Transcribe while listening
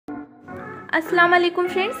अस्सलाम वालेकुम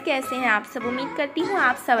फ्रेंड्स, कैसे हैं आप सब। उम्मीद करती हूँ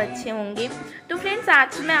आप सब अच्छे होंगे। तो फ्रेंड्स,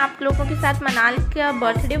 आज मैं आप लोगों के साथ मनाल का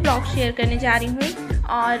बर्थडे व्लॉग शेयर करने जा रही हूँ।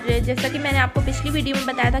 और जैसा कि मैंने आपको पिछली वीडियो में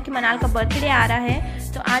बताया था कि मनाल का बर्थडे आ रहा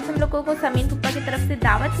है, तो आज हम लोगों को समीन पुप्पा की तरफ से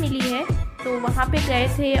दावत मिली है, तो वहाँ पे गए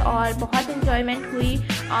थे और बहुत इन्जॉयमेंट हुई।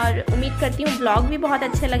 और उम्मीद करती हूँ व्लॉग भी बहुत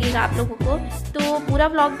अच्छा लगेगा आप लोगों को। तो पूरा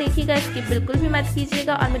व्लॉग देखिएगा, स्किप बिल्कुल भी मत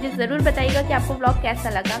कीजिएगा और मुझे ज़रूर बताइएगा कि आपको व्लॉग कैसा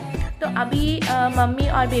लगा। तो अभी मम्मी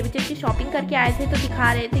और बेबी जब की शॉपिंग करके आए थे, तो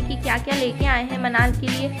दिखा रहे थे कि क्या क्या लेके आए हैं मनाल के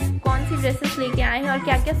लिए, कौन सी ड्रेसेस लेके आए हैं और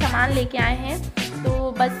क्या क्या सामान लेके आए हैं।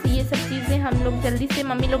 तो बस ये सब चीज़ें हम लोग जल्दी से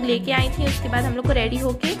मम्मी लोग लेके आई थी। उसके बाद हम लोग को रेडी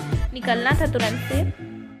होके निकलना था तुरंत से।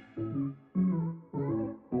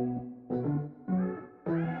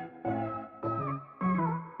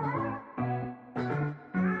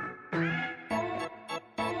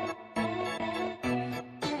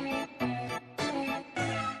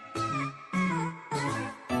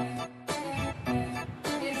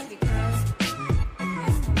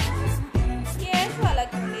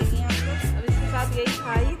 यही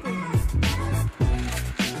खाई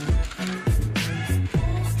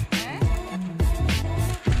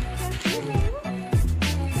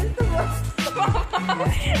तो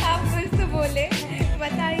आप कुछ तो बोले,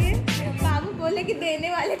 बताइए। बाबू बोले कि देने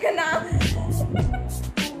वाले का नाम।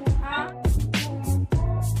 हाँ,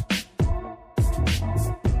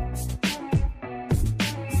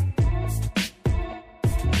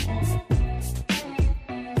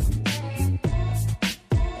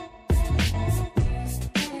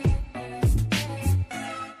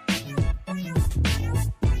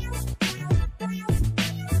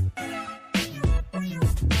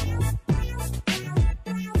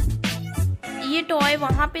 ये टॉय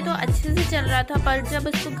वहाँ पे तो अच्छे से चल रहा था, पर जब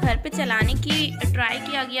इसको घर पे चलाने की ट्राई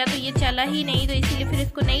किया गया तो ये चला ही नहीं, तो इसीलिए फिर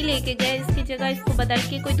इसको नहीं लेके गए। इसकी जगह इसको बदल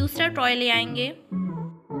के कोई दूसरा टॉय ले आएंगे।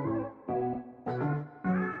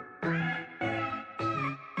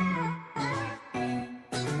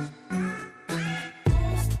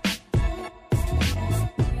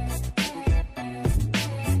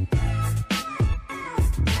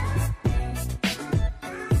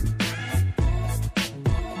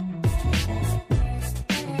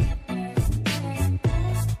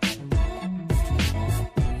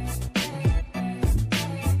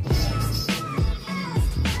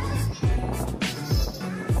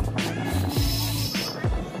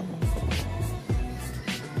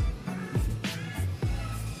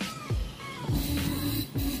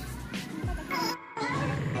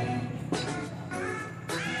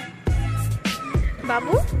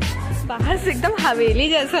 बाबू बाहर से एकदम हवेली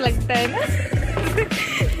जैसा लगता है ना।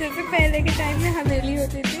 जैसे पहले के टाइम में हवेली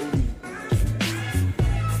होती थी।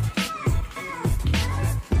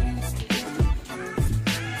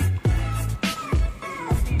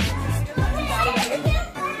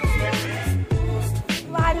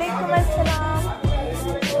 वालेकुम अस्सलाम।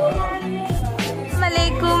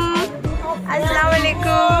 वालेकुम अस्सलाम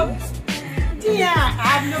वालेकुम। जी हाँ,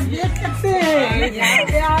 आप लोग देख सकते हैं।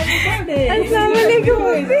 अस्सलाम वालेकुम।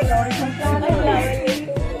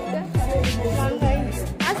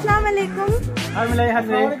 अस्सलाम वालेकुम।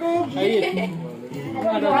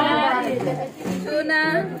 सोना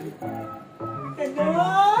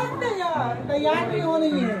तैयार नहीं हो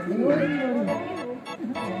रही है।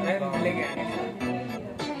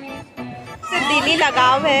 दिली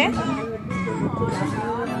लगाव है।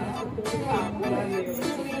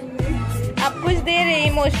 अब कुछ देर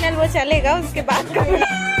इमोशनल वो चलेगा, उसके बाद का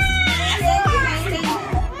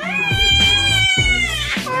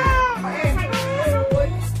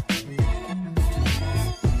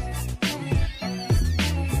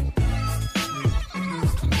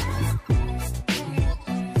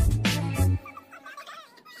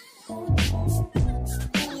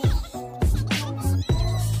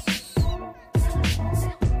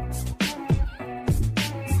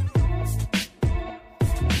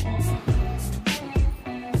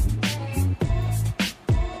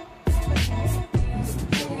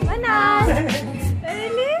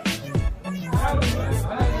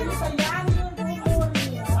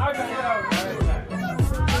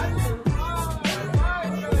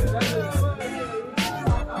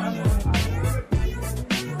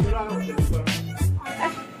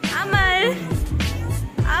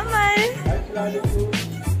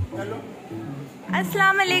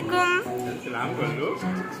अस्सलाम वालेकुम।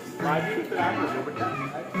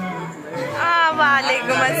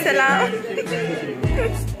 वालेकुम अस्सलाम।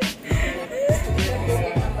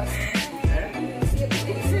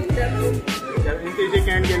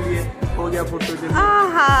 कैन के लिए हो गया फोटो।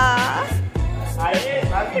 ओहो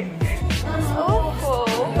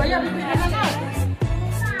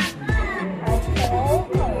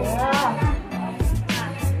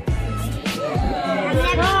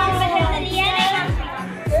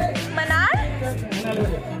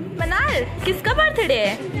बर्थडे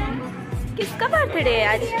है? किसका बर्थडे है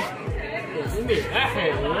आज?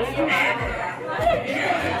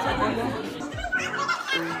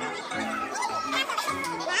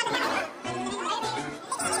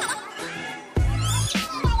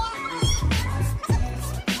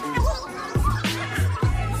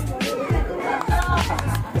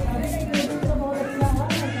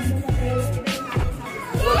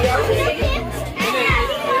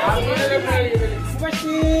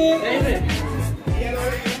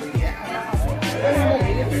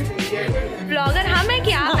 ब्लॉगर हम है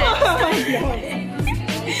कि आप है?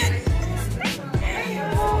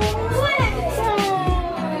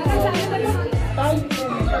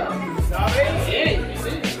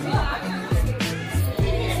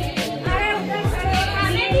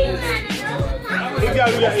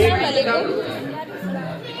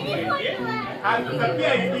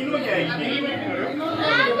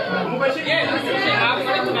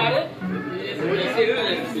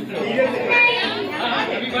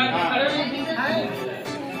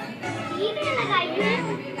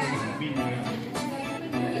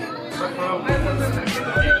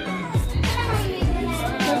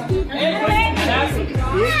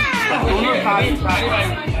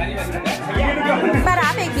 पर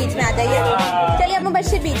आप एक बीच में आ जाइए। चलिए अब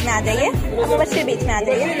मुबश्शिर बीच में आ जाइए। मुबश्शिर बीच में आ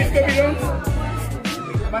जाइए।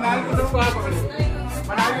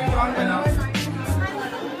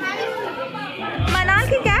 मनाल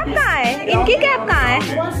की कैप कहाँ है? इनकी कैप कहाँ है?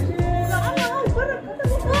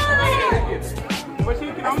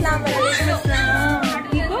 अस्सलाम वालेकुम।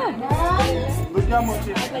 ठीक हो?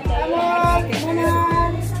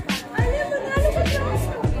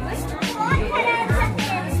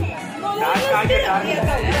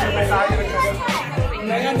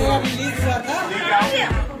 नया नया रिलीज हुआ था।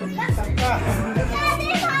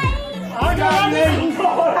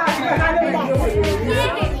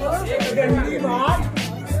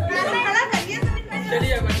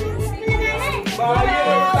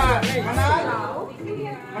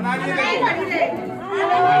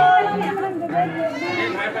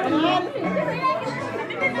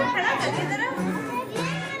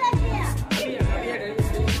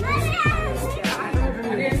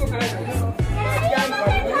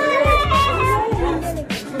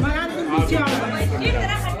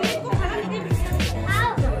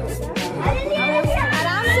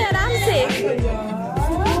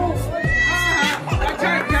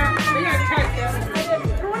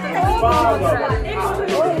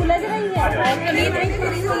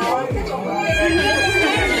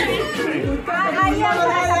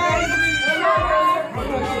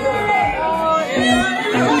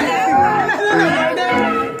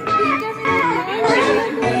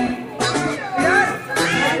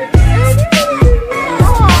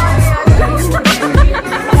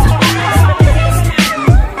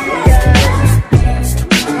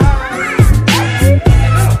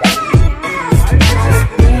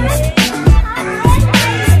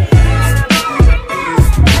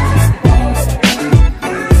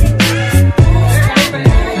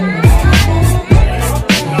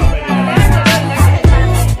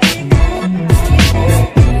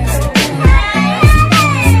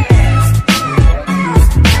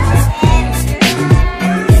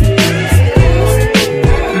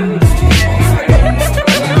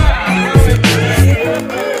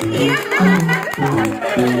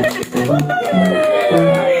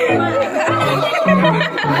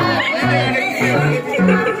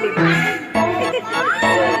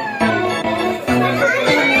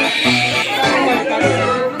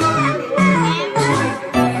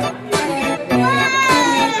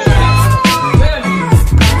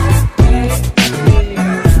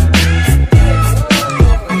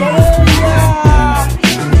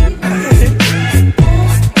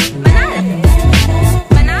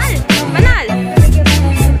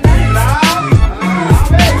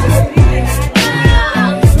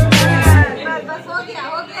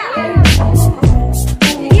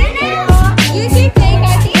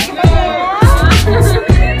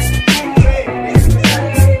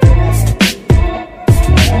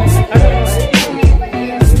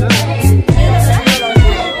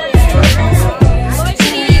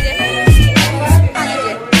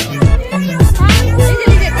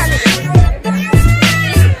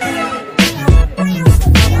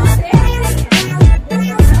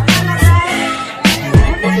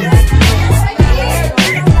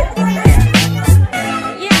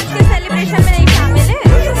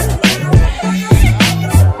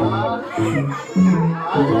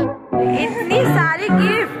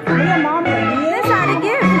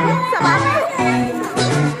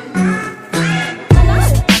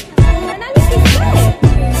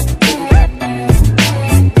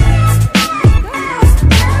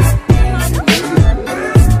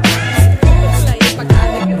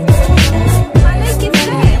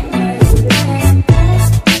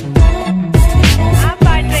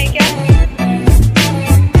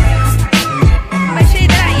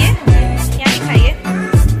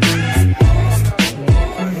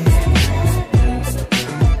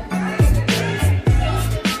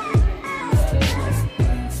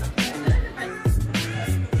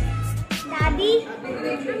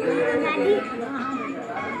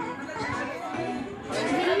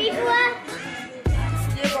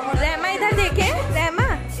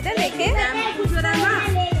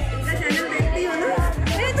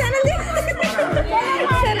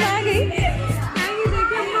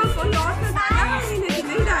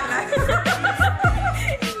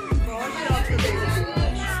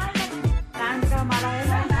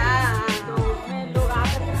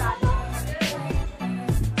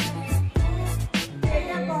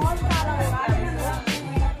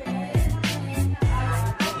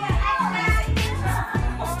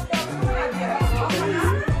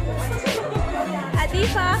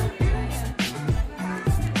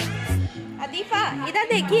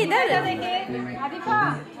 देखिए इधर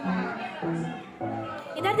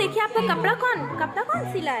इधर देखिए, आपका कपड़ा कौन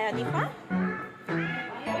सिलाया अदीफा?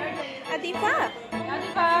 अदीफा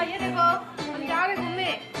ये देखो हम जा रहे घूमने।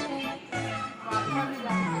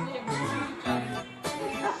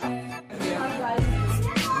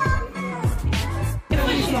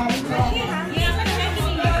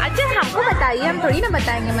 अच्छा हमको बताइए, हम थोड़ी ना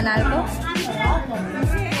बताएंगे मनाल को।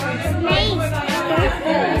 नहीं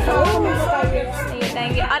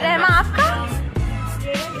बताएंगे। और रहमा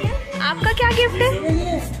आपका क्या गिफ्ट है?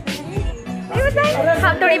 नहीं बताएंगे,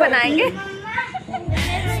 हम थोड़ी बनाएंगे।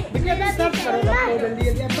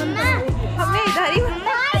 हमें इधर ही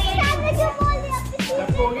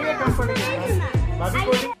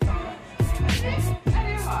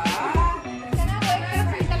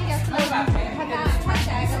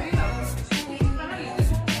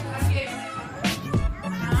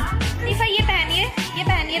ये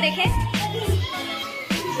पहनिए देखें।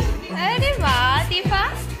 अरे वाह तीफा,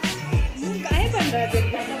 काहे बन रहा है?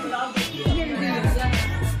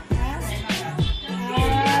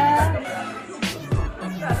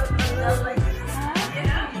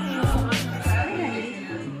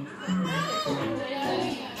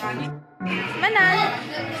 मनाल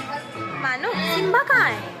मानो सिम्बा कहाँ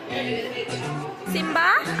है? सिम्बा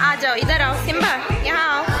आ जाओ, इधर आओ सिम्बा, यहाँ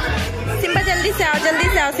आओ सिम्बा, जल्दी से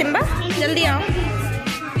आओ सिम्बा, जल्दी आओ।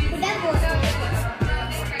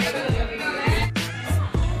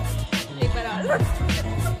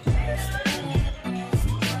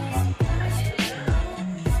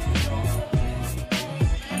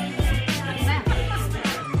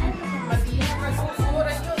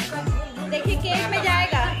 देखिए केक में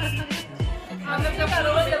जाएगा।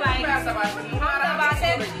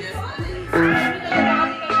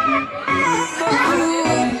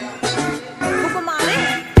 बुको मारे,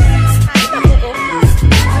 हाय बाबू को।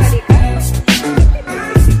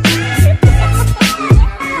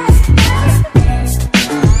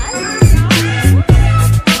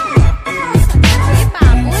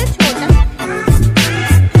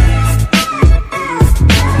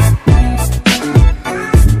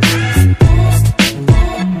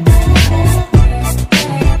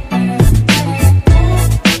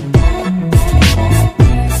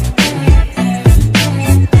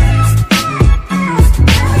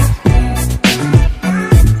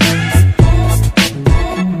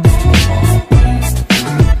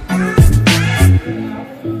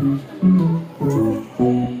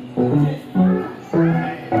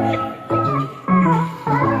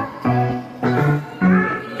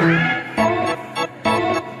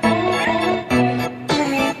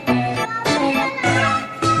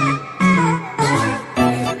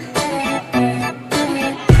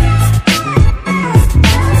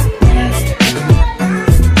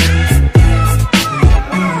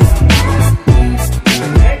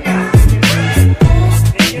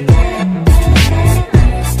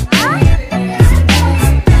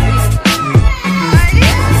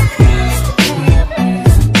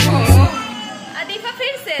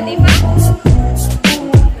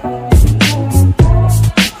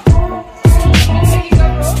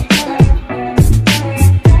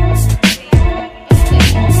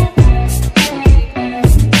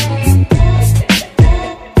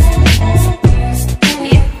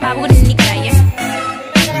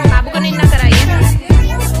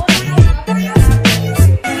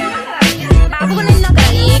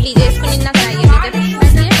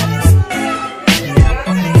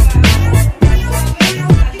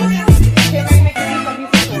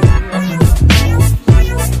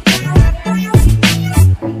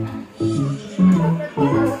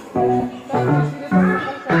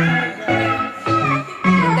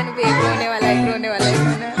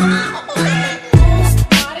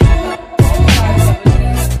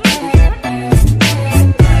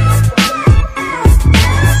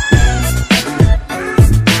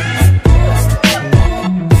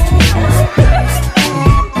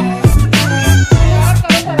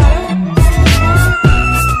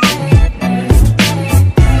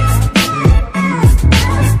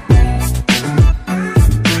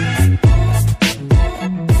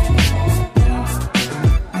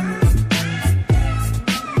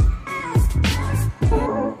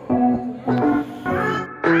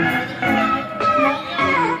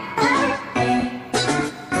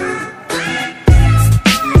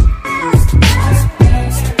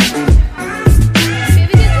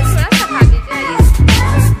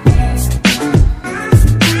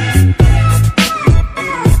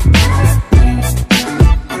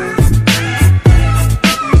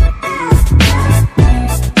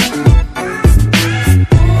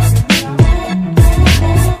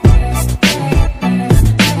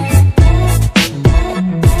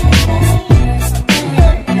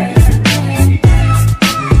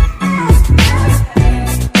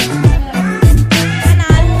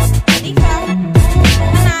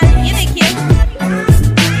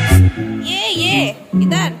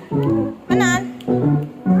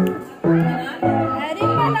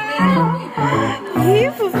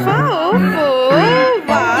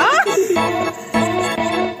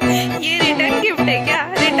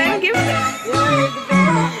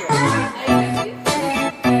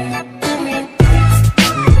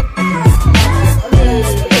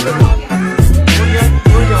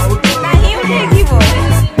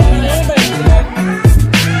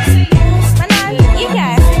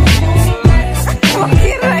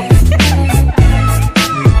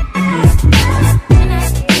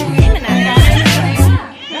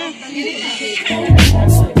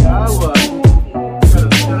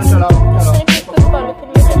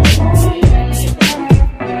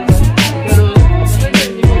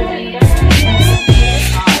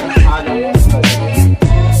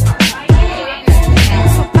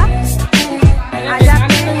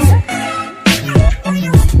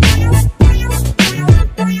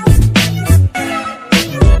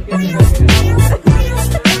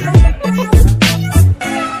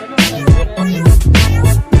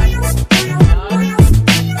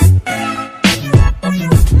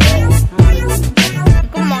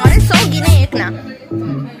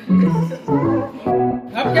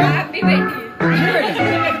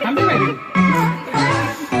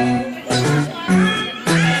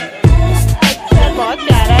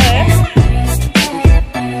 है।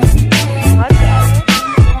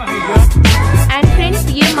 एंड फ्रेंड्स,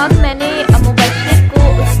 ये मग मैंने मुबश्शिर को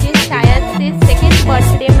उसके शायद से सेकेंड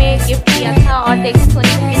बर्थडे में गिफ्ट किया था और देखो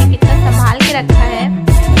सोनी मम्मी ने कितना संभाल के रखा है।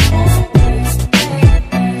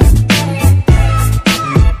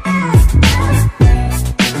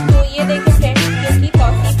 तो ये देखिए फ्रेंड्स, क्योंकि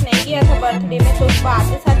तौसीफ नहीं गया था बर्थडे में तो उसको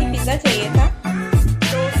आते साथ ही पिज़्ज़ा चाहिए था,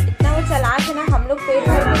 तो इतना वो चालाक है ना, हम लोग पेट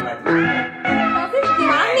भर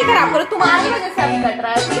दिमाग नहीं खराब करो, तुम्हारी वजह से अभी कट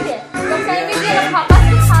रहा है, ठीक है? तो कहेंगे कि अगर पापा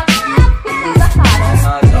से खाते हैं आप फिर पिज़्ज़ा खा रहे हैं।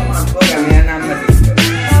 हाँ, तो हमको मेरा नाम मत यूज़ करो।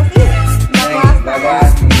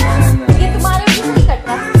 बकवास ये तुम्हारे वजह से नहीं कट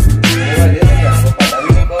रहा। ये वजह से क्या? हमको पता भी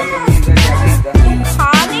नहीं कौन सा चीज़ है, क्या पिज़्ज़ा। तुम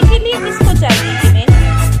खाने के लिए किसको चाहिए कि नहीं?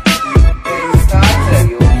 तो इंसान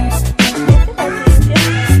चाहिए हो।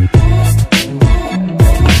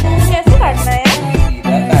 कैसे काटना है यार?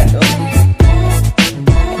 सीधा काटो।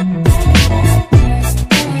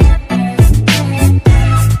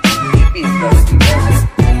 ये पिज़्ज़ा सीधा।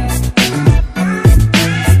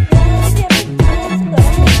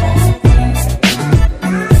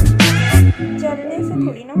 जलने से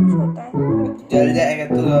थोड़ी ना कुछ होता है। जल जाएगा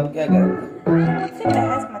तो अब क्या करोगे? मुझसे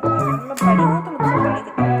बहस मत करो, मैं बड़ी हूँ तो मुझसे बड़े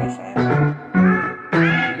कितना पेश है।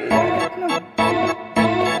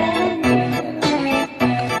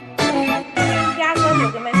 क्या कर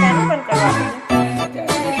लोगे? मैं फैन बंद करवा दूँगी।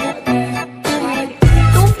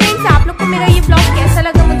 तो फ्रेंड्स, आप लोग को मेरा ये ब्लॉग कैसा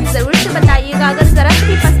लगा मुझे ज़रूर से बताइएगा। अगर ज़रा से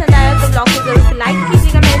भी पसंद आया तो ब्लॉग को ज़रूर से लाइक कीजिए।